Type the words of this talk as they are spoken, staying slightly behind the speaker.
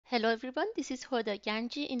Hello everyone, this is Hoda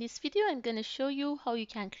Ganji. In this video, I'm going to show you how you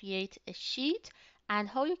can create a sheet and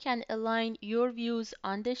how you can align your views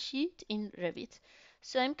on the sheet in Revit.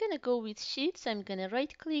 So I'm going to go with sheet. So I'm going to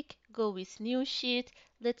right click, go with new sheet.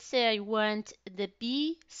 Let's say I want the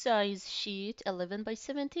B size sheet 11 by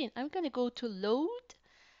 17. I'm going to go to load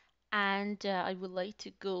and I would like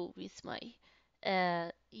to go with my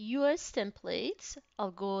US templates.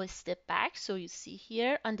 I'll go a step back. So you see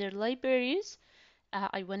here under libraries,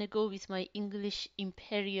 I want to go with my English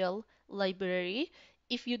Imperial library.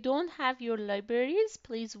 If you don't have your libraries,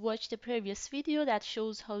 please watch the previous video that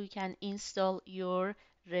shows how you can install your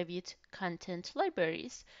Revit content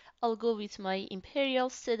libraries. I'll go with my Imperial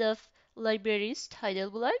set of libraries title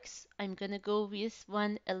blocks. I'm gonna go with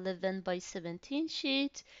one 11 by 17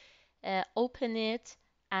 sheet, open it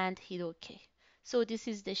and hit OK. So this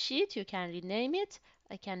is the sheet. You can rename it.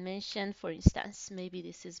 I can mention, for instance, maybe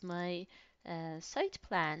this is my site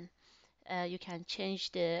plan. You can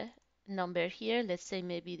change the number here. Let's say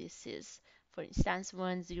maybe this is, for instance,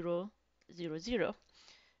 1000.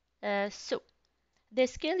 So the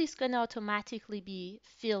scale is going to automatically be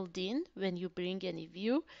filled in when you bring any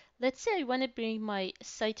view. Let's say I want to bring my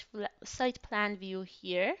site plan view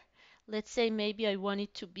here. Let's say maybe I want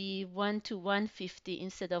it to be 1 to 150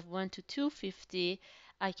 instead of 1 to 250.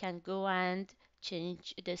 I can go and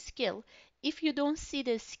change the scale. If you don't see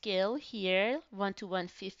the scale here, 1 to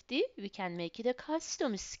 150, we can make it a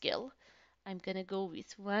custom scale. I'm gonna go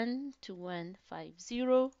with 1 to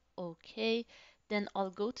 150. Okay. Then I'll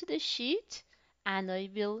go to the sheet and I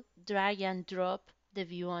will drag and drop the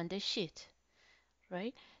view on the sheet,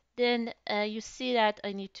 right? Then you see that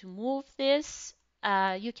I need to move this.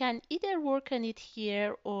 You can either work on it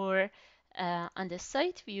here or on the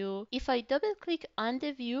site view. If I double click on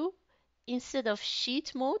the view, instead of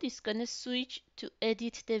sheet mode, it's gonna switch to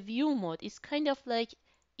edit the view mode. It's kind of like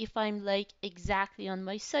if I'm like exactly on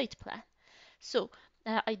my site plan. So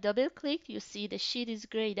I double click, you see the sheet is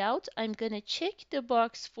grayed out. I'm gonna check the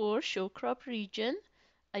box for show crop region.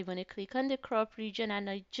 I wanna click on the crop region and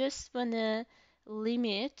I just wanna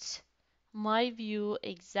limit my view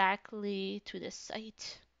exactly to the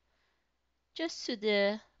site. Just to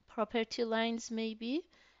the property lines maybe.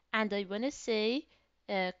 And I wanna say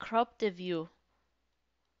crop the view,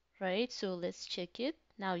 right? So let's check it.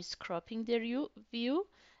 Now it's cropping the view.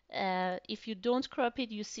 If you don't crop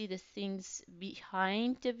it, you see the things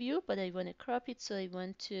behind the view, but I want to crop it, so I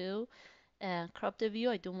want to crop the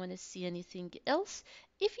view. I don't want to see anything else.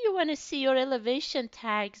 If you want to see your elevation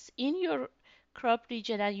tags in your crop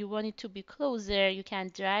region and you want it to be closer, you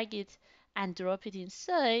can drag it and drop it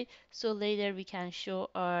inside, so later we can show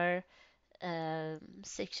our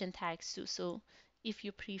section tags too. So if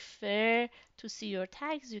you prefer to see your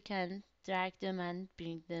tags, you can drag them and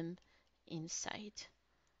bring them inside.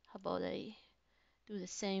 How about I do the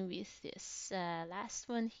same with this last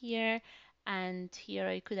one here? And here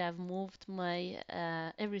I could have moved my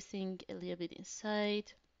everything a little bit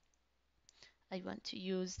inside. I want to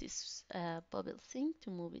use this bubble thing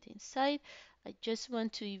to move it inside. I just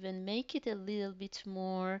want to even make it a little bit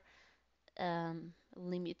more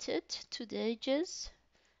limited to the edges.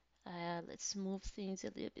 Let's move things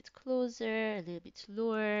a little bit closer, a little bit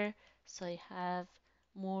lower, so I have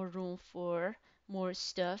more room for more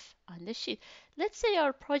stuff on the sheet. Let's say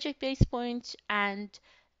our project base point and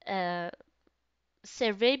uh,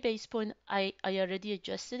 survey base point, I already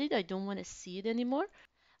adjusted it. I don't want to see it anymore.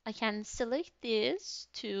 I can select this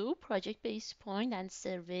to project base point and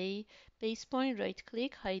survey base point, right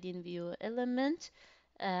click, hide in view element.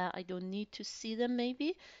 I don't need to see them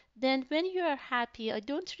maybe. Then when you are happy, I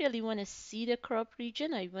don't really want to see the crop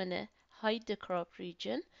region. I want to hide the crop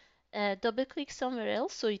region. Double click somewhere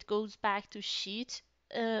else so it goes back to sheet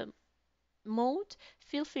uh, mode.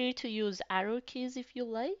 Feel free to use arrow keys if you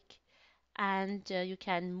like, and you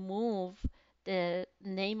can move the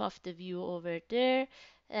name of the view over there.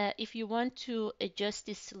 If you want to adjust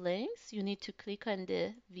this length, you need to click on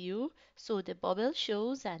the view so the bubble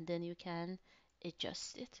shows, and then you can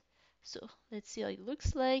adjust it. So let's see how it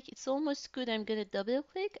looks like. It's almost good. I'm gonna double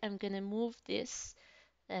click. I'm gonna move this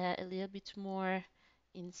a little bit more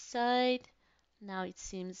inside. Now it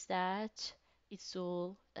seems that it's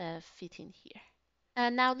all fitting here.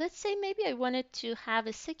 Now let's say maybe I wanted to have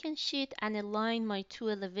a second sheet and align my two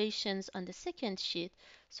elevations on the second sheet.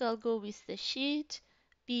 So I'll go with the sheet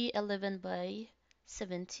B11 by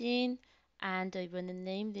 17 and I want to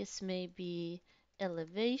name this maybe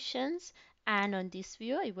elevations, and on this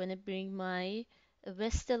view I want to bring my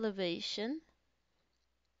west elevation.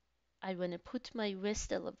 I want to put my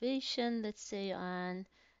west elevation, let's say on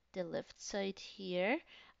the left side here.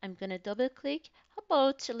 I'm gonna double click. How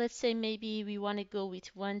about, let's say maybe we want to go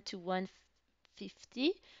with 1 to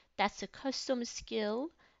 150. That's a custom scale.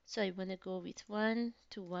 So I want to go with 1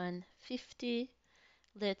 to 150.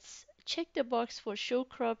 Let's check the box for show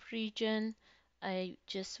crop region. I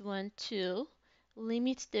just want to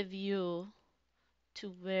limit the view to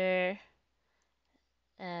where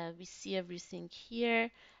we see everything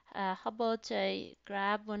here. How about I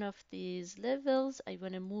grab one of these levels? I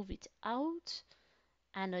want to move it out,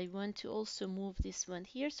 and I want to also move this one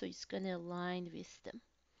here so it's going to align with them.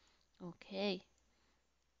 Okay.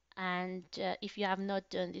 And if you have not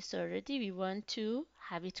done this already, we want to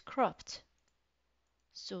have it cropped.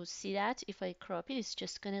 So see that if I crop it, it's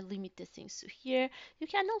just going to limit the things to here. You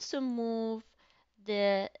can also move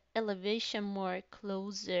the elevation more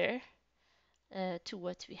closer to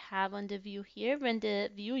what we have on the view here. When the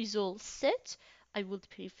view is all set, I would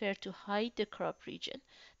prefer to hide the crop region.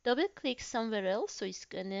 Double click somewhere else so it's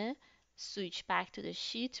gonna switch back to the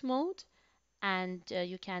sheet mode, and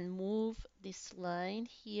you can move this line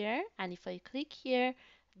here, and if I click here,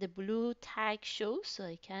 the blue tag shows, so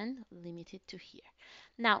I can limit it to here.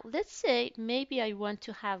 Now let's say maybe I want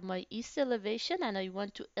to have my east elevation and I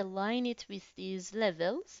want to align it with these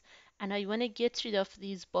levels, and I want to get rid of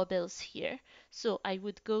these bubbles here. So I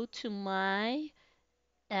would go to my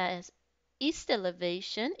east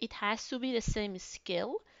elevation. It has to be the same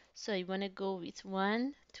scale, so I want to go with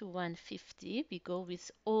 1 to 150. We go with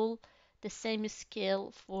all the same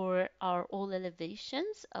scale for our all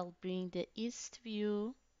elevations. I'll bring the east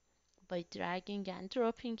view by dragging and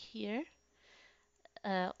dropping here.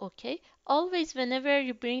 Okay, always whenever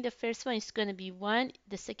you bring the first one, it's going to be 1,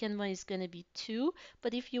 the second one is going to be 2.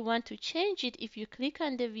 But if you want to change it, if you click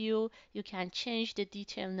on the view, you can change the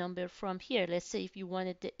detail number from here. Let's say if you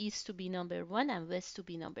wanted the east to be number 1 and west to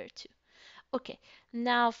be number 2. Okay,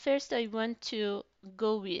 now first I want to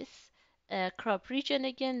go with crop region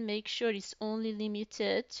again. Make sure it's only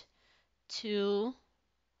limited to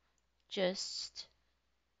just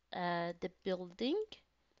the building.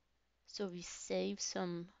 So we save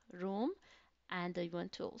some room, and I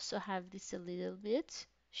want to also have this a little bit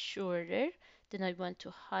shorter. Then I want to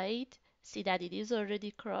hide. See that it is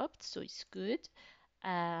already cropped, so it's good.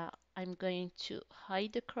 I'm going to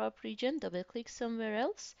hide the crop region, double click somewhere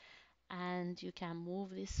else, and you can move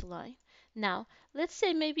this line. Now, let's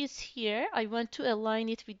say maybe it's here. I want to align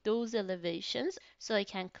it with those elevations, so I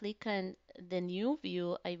can click on the new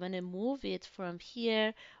view. I want to move it from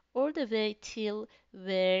here all the way till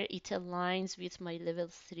where it aligns with my level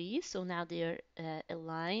 3. So now they are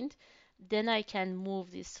aligned. Then I can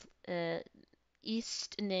move this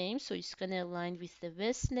east name, so it's going to align with the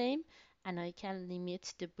west name, and I can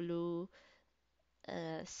limit the blue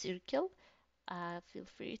circle. Feel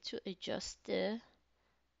free to adjust the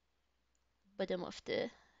bottom of the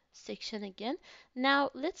section again.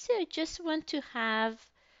 Now, let's say I just want to have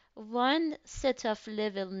one set of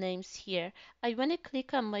level names here. I want to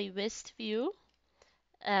click on my west view.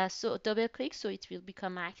 So double click so it will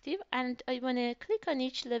become active, and I want to click on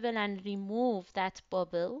each level and remove that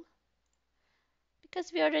bubble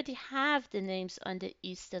because we already have the names on the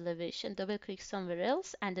east elevation. Double click somewhere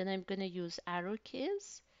else, and then I'm going to use arrow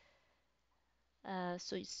keys.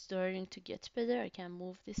 So it's starting to get better. I can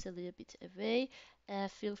move this a little bit away.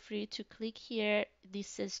 Feel free to click here. This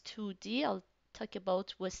says 2D. I'll talk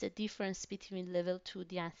about what's the difference between level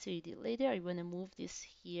 2D and 3D later. I want to move this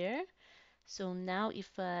here. So now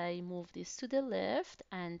if I move this to the left,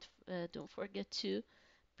 and don't forget to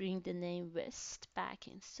bring the name West back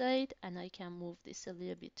inside, and I can move this a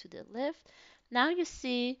little bit to the left. Now you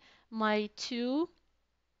see my two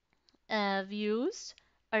views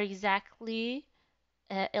are exactly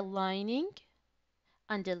aligning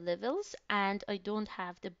on the levels, and I don't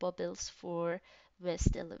have the bubbles for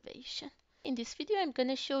west elevation. In this video, I'm going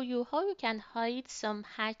to show you how you can hide some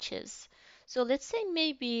hatches. So let's say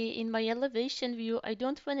maybe in my elevation view, I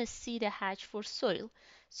don't want to see the hatch for soil.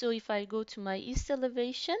 So if I go to my east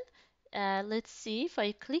elevation, let's see if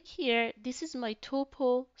I click here, this is my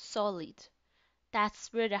topo solid.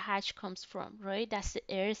 That's where the hatch comes from, right? That's the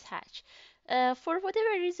earth hatch. For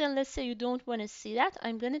whatever reason, let's say you don't want to see that,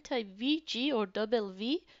 I'm going to type VG or double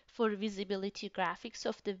V for visibility graphics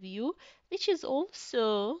of the view, which is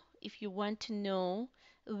also, if you want to know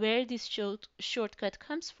where this shortcut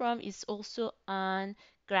comes from, is also on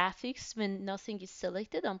graphics when nothing is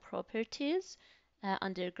selected on properties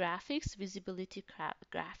under graphics, visibility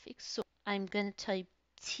graphics. So I'm going to type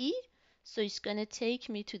T, so it's going to take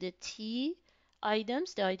me to the T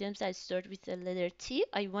items, the items that start with the letter T.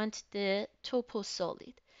 I want the topo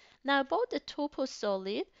solid. Now about the topo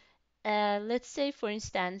solid, let's say, for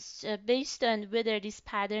instance, based on whether this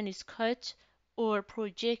pattern is cut or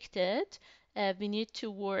projected, we need to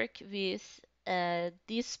work with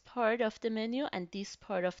this part of the menu and this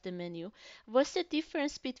part of the menu. What's the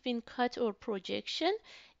difference between cut or projection?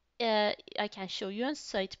 I can show you on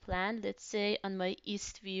site plan. Let's say on my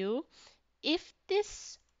east view, if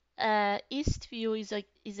this east view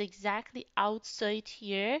is exactly outside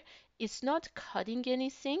here, it's not cutting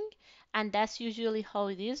anything, and that's usually how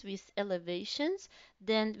it is with elevations.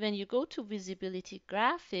 Then when you go to visibility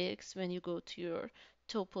graphics, when you go to your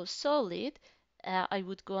topo solid, I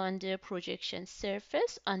would go under projection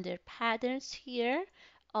surface, under patterns here.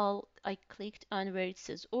 I clicked on where it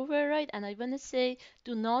says override, and I want to say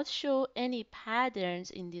do not show any patterns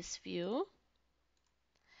in this view.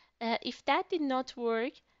 If that did not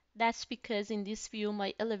work, that's because in this view,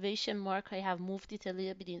 my elevation mark, I have moved it a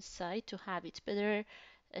little bit inside to have it better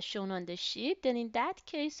shown on the sheet. Then in that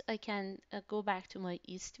case, I can go back to my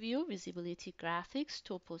east view, visibility graphics,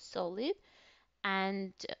 topo solid,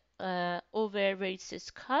 and over where it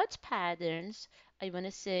says cut patterns, I want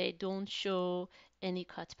to say don't show any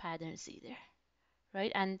cut patterns either,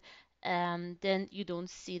 right? And then you don't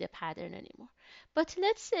see the pattern anymore. But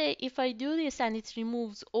let's say if I do this and it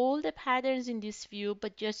removes all the patterns in this view,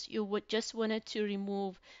 but just you would just wanted to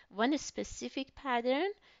remove one specific pattern,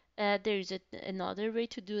 there is another way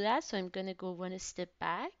to do that. So I'm going to go one step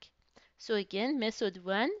back. So again, method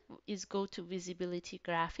one is go to visibility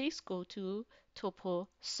graphics, go to topo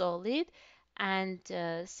solid, and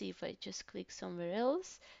see if I just click somewhere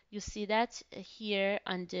else. You see that here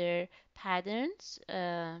under patterns,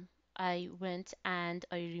 I went and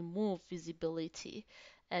I removed visibility.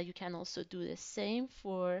 You can also do the same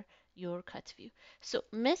for your cut view. So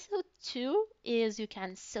method two is you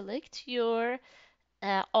can select your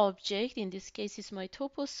object. In this case, is my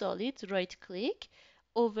topo solid. Right click,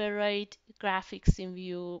 override graphics in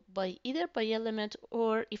view by either by element,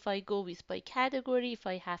 or if I go with by category, if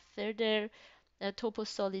I have further topo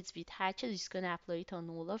solids with hatches, it's going to apply it on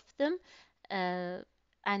all of them. Uh,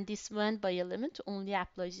 and this one by element only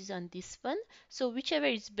applies it on this one. So whichever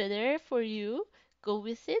is better for you, go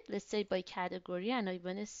with it. Let's say by category, and I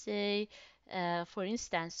want to say, for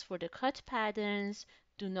instance, for the cut patterns,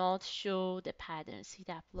 do not show the patterns. Hit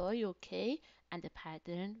apply, OK, and the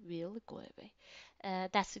pattern will go away.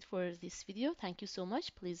 That's it for this video. Thank you so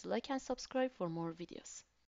much. Please like and subscribe for more videos.